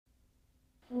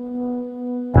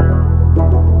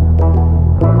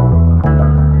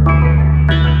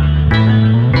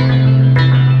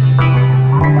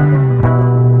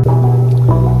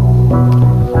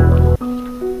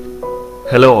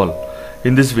Hello all.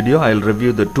 In this video I will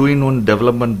review the 2-in-1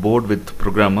 development board with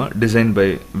programmer designed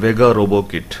by Vega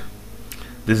RoboKit.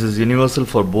 This is universal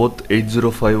for both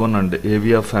 8051 and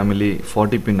Avr family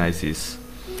 40-pin ICs.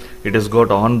 It has got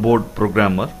onboard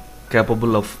programmer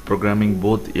capable of programming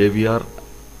both Avr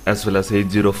as well as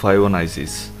 8051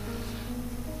 ICs.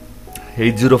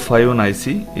 8051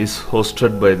 IC is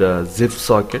hosted by the ZIF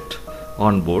socket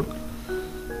on board.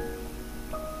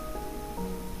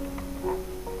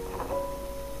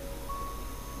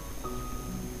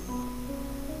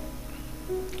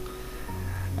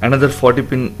 Another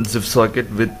 40-pin ZIF socket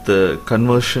with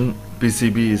conversion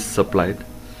PCB is supplied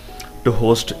to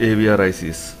host Avr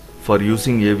ICs. For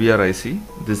using Avr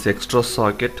IC, this extra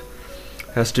socket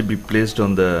has to be placed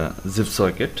on the ZIF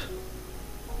socket.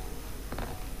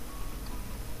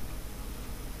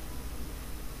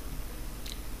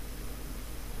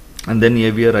 And then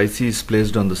Avr IC is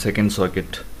placed on the second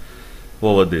socket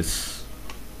over this.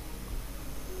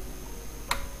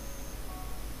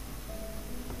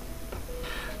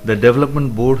 The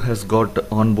development board has got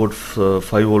onboard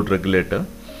 5V regulator.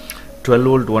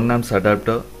 12V 1A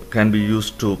adapter can be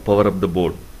used to power up the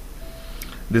board.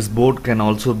 This board can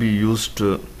also be used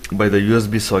by the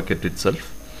USB socket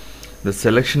itself. The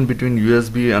selection between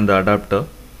USB and the adapter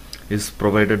is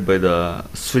provided by the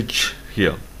switch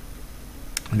here.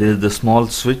 There is the small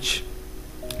switch.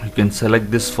 You can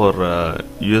select this for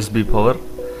USB power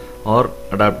or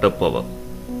adapter power.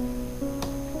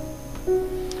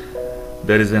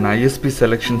 There is an ISP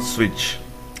selection switch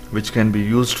which can be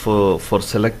used for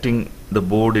selecting the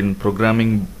board in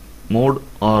programming mode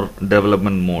or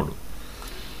development mode.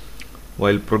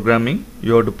 While programming,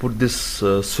 you have to put this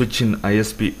switch in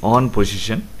ISP on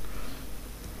position.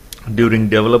 During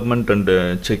development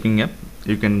and checking up,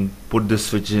 you can put this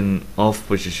switch in off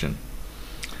position.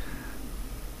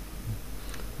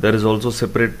 There is also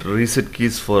separate reset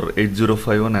keys for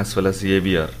 8051 as well as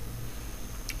Avr.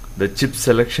 The chip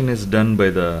selection is done by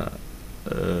the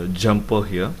jumper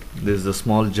here. This is the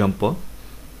small jumper.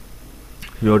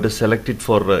 You have to select it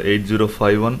for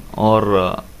 8051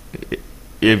 or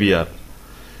Avr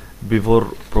before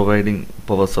providing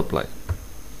power supply.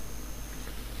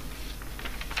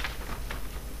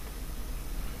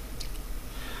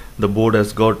 The board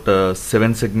has got a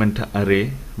 7-segment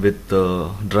array with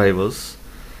drivers.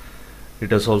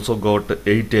 It has also got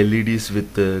 8 LEDs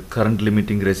with current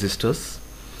limiting resistors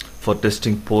for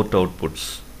testing port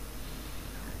outputs.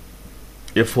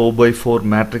 A 4x4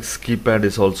 matrix keypad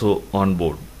is also on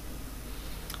board.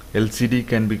 LCD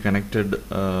can be connected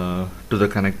to the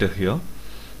connector here.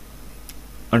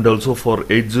 And also for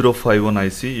 8051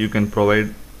 IC, you can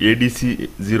provide ADC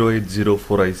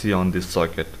 0804 IC on this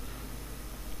socket.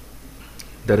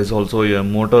 There is also a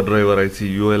motor driver IC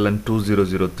ULN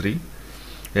 2003,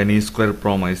 an E2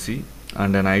 PROM IC,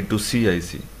 and an I2C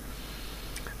IC.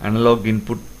 Analog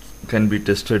input can be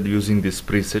tested using this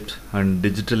preset and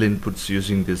digital inputs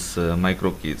using this micro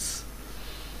keys.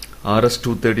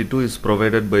 RS232 is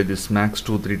provided by this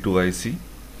MAX232 IC.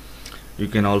 You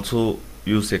can also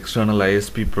use external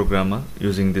ISP programmer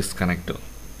using this connector.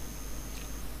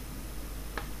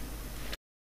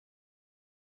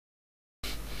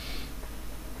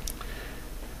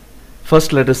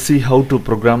 First, let us see how to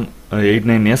program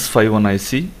 89S51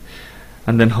 IC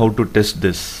and then how to test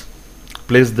this.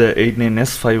 Place the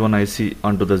 89S51 IC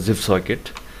onto the ZIF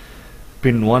socket.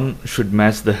 Pin 1 should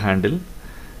match the handle.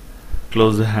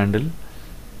 Close the handle.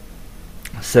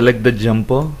 Select the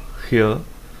jumper here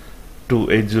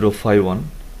to 8051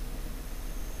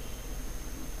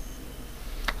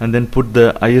 and then put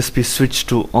the ISP switch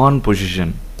to on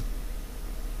position.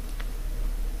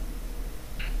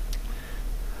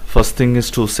 First thing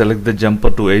is to select the jumper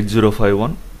to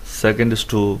 8051. Second is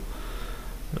to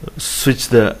switch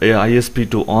the ISP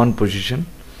to on position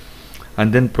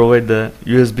and then provide the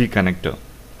USB connector.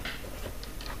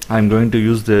 I am going to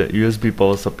use the USB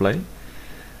power supply.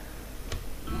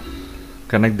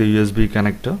 Connect the USB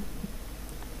connector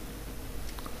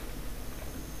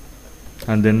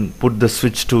and then put the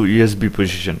switch to USB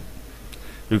position.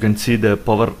 You can see the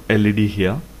power LED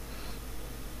here.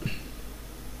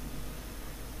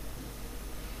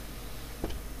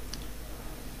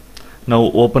 Now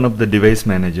open up the device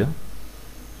manager.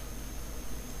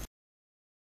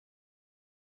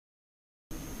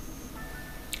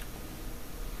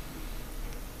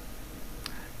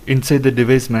 Inside the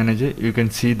device manager, you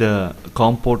can see the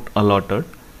COM port allotted.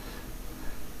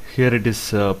 Here it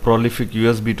is prolific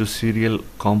USB to serial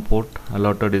COM port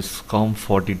allotted is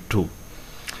COM42.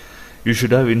 You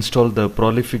should have installed the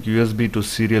prolific USB to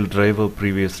serial driver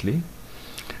previously.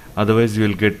 otherwise you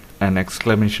will get an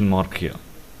exclamation mark here.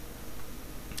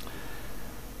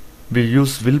 We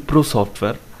use WLAR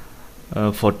software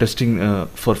for testing,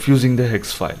 for fusing the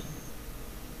hex file.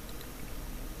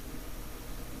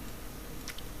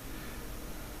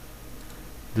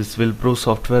 This WLAR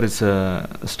software is a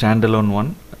standalone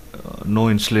one, no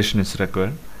installation is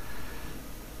required.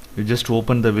 You just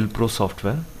open the WLAR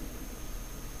software.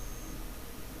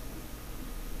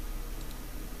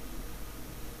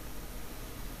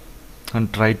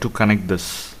 And try to connect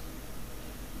this.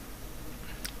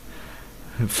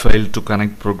 Fail to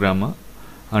connect programmer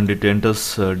and it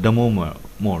enters demo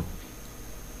mode.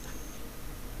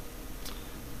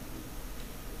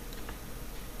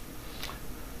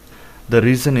 The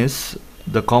reason is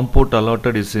the COM port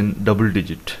allotted is in double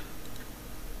digit.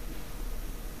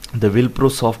 The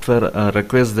WLAR software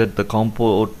requires that the COM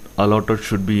port allotted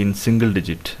should be in single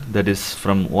digit, that is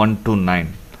from 1 to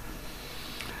 9.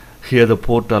 Here the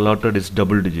port allotted is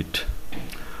double digit.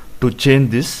 To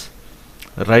change this,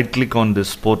 right click on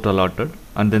this port allotted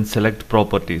and then select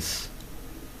properties.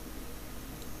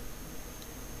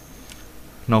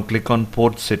 Now click on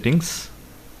port settings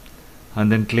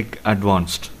and then click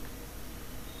advanced.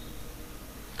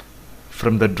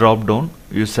 From the drop down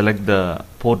you select the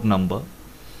port number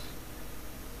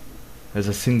as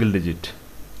a single digit.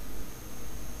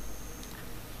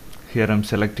 Here I am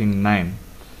selecting 9,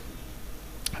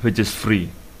 which is free.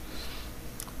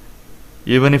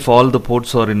 Even if all the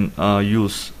ports are in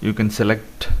use, you can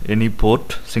select any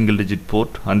port, single digit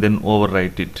port, and then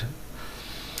overwrite it.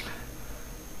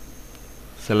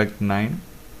 Select 9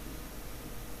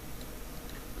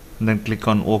 and then click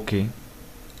on OK.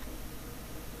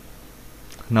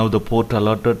 Now the port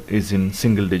allotted is in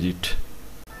single digit.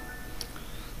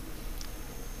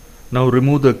 Now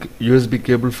remove the USB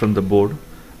cable from the board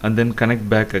and then connect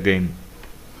back again.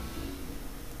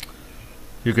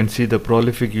 You can see the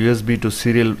prolific USB to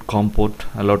serial COM port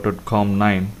allotted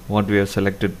COM9, what we have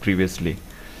selected previously.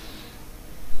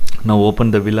 Now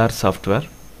open the WLAR software.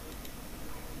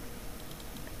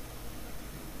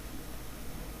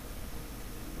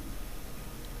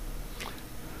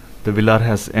 The WLAR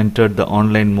has entered the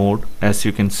online mode, as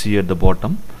you can see at the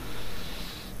bottom.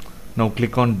 Now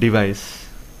click on device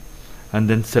and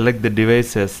then select the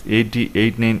device as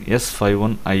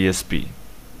AT89S51 ISP.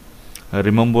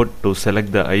 Remember to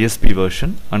select the ISP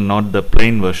version and not the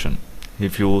plain version.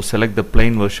 If you select the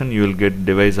plain version, you will get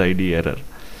device ID error.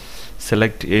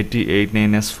 Select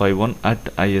AT89S51 at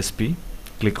ISP.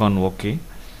 Click on OK.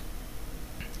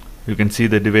 You can see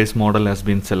the device model has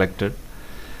been selected.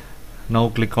 Now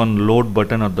click on load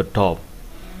button at the top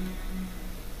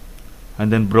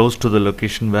and then browse to the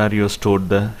location where you have stored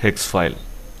the hex file.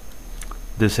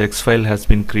 This hex file has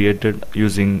been created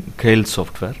using Kale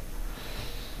software.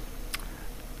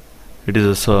 It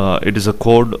is a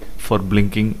code for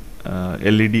blinking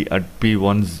LED at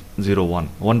P101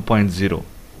 1.0.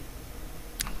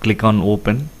 Click on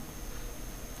open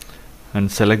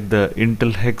and select the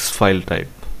Intel hex file type.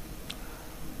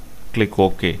 Click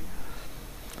OK.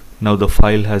 Now the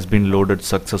file has been loaded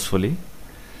successfully.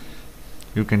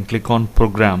 You can click on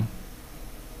program.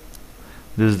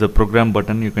 This is the program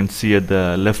button you can see at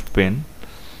the left pane.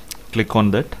 Click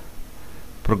on that.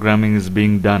 Programming is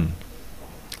being done.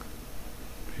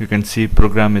 You can see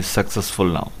program is successful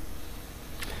now.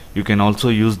 You can also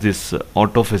use this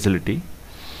auto facility.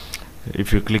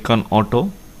 If you click on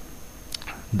auto,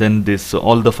 then this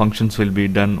all the functions will be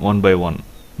done one by one.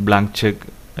 Blank check,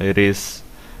 erase,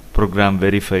 program,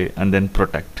 verify, and then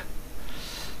protect.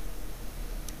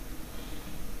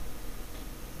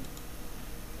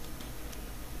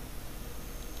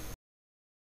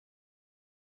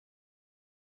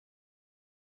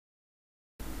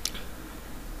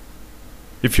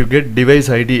 If you get device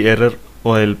ID error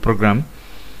while program,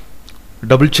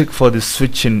 double check for this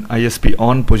switch in ISP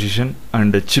on position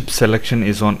and the chip selection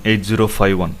is on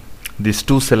 8051. These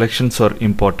two selections are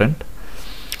important.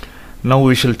 Now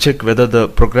we shall check whether the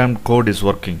program code is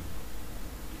working.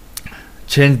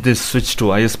 Change this switch to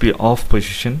ISP off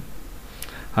position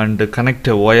and connect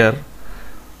a wire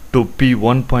to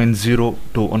P1.0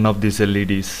 to one of these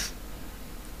LEDs.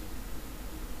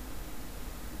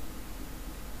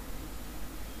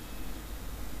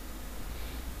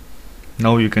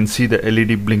 Now you can see the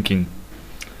LED blinking.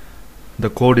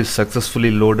 The code is successfully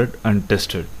loaded and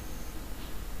tested.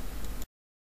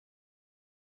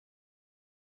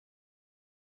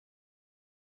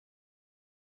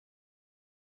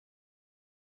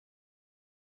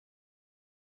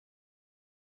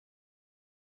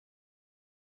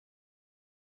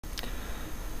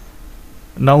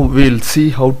 Now we will see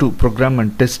how to program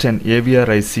and test an Avr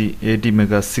IC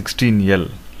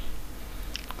ATmega16L.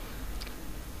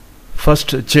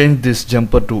 First, change this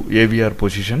jumper to AVR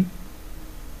position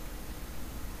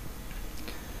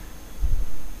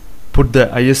put the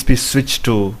ISP switch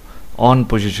to on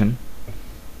position.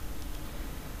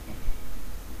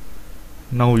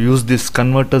 Now use this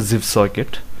converter ZIF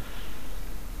socket.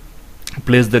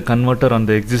 Place the converter on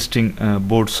the existing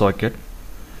board socket,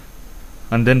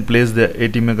 and then place the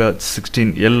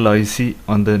 80MHz-16L IC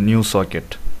on the new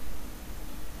socket.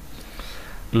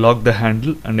 Lock the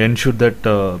handle and ensure that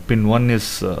pin 1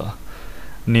 is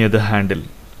near the handle.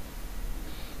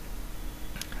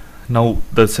 Now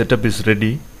the setup is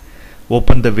ready.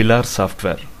 Open the WLAR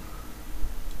software.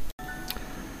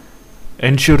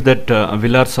 Ensure that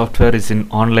WLAR software is in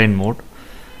online mode.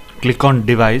 Click on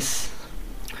device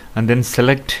and then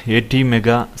select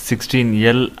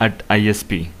 80MHz-16L at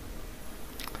ISP.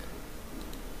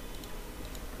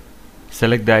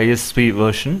 Select the ISP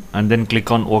version and then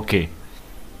click on OK.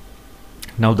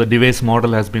 Now the device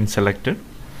model has been selected.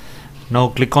 Now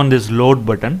click on this load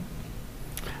button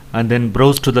and then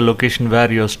browse to the location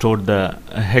where you have stored the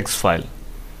hex file.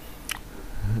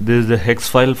 This is the hex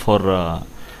file for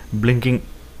blinking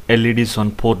LEDs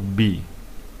on port B.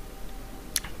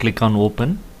 Click on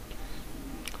open.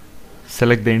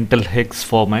 Select the Intel hex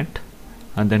format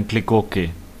and then click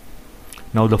OK.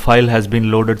 Now the file has been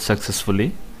loaded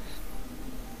successfully.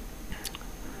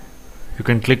 You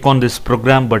can click on this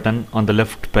program button on the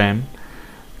left pane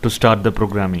to start the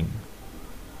programming.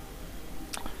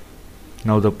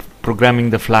 Now the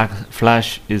programming the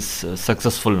flash is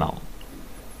successful now.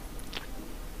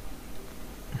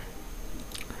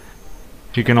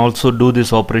 You can also do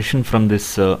this operation from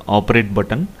this operate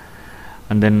button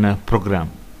and then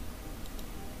program.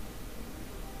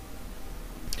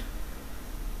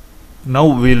 Now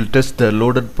we will test the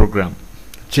loaded program.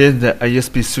 Change the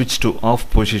ISP switch to off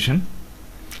position.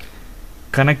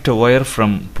 Connect a wire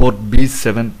from port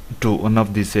B7 to one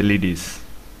of these LEDs.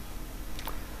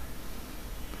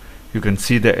 You can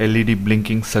see the LED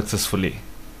blinking successfully.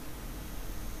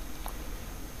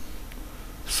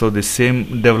 So the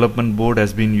same development board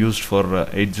has been used for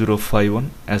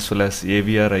 8051 as well as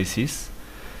AVR ICs.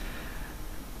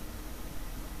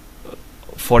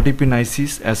 40-pin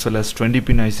ICs as well as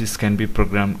 20-pin ICs can be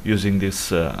programmed using this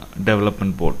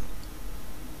development board.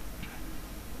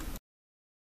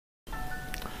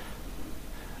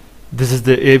 This is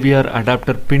the Avr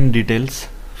Adapter Pin Details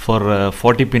for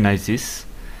 40-pin ICs.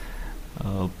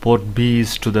 Port B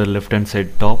is to the left hand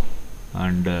side top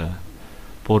and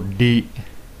port D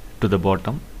to the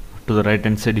bottom. To the right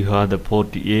hand side you have the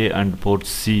port A and port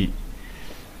C.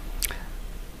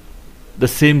 The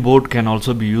same board can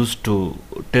also be used to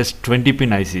test 20-pin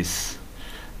ICs.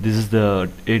 This is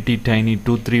the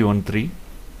AT-Tiny2313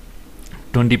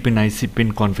 20-pin IC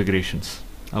pin configurations.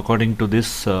 According to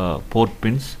this port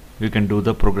pins, you can do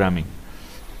the programming.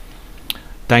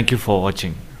 Thank you for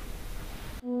watching.